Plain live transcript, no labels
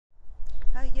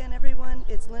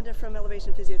it's Linda from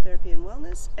Elevation Physiotherapy and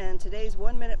Wellness, and today's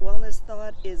 1-minute wellness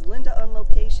thought is Linda on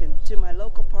location to my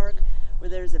local park where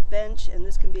there's a bench, and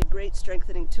this can be a great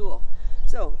strengthening tool.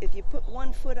 So if you put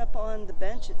one foot up on the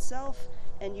bench itself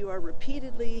and you are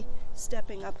repeatedly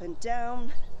stepping up and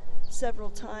down several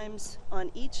times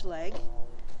on each leg,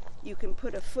 you can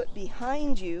put a foot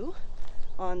behind you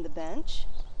on the bench.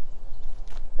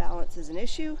 Balance is an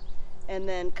issue, and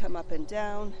then come up and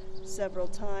down several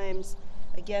times.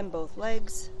 Again, both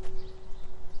legs.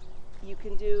 You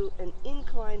can do an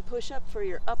incline push-up for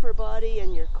your upper body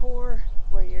and your core,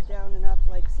 where you're down and up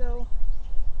like so.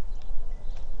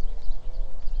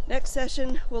 Next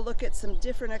session, we'll look at some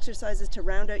different exercises to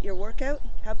round out your workout.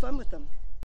 Have fun with them.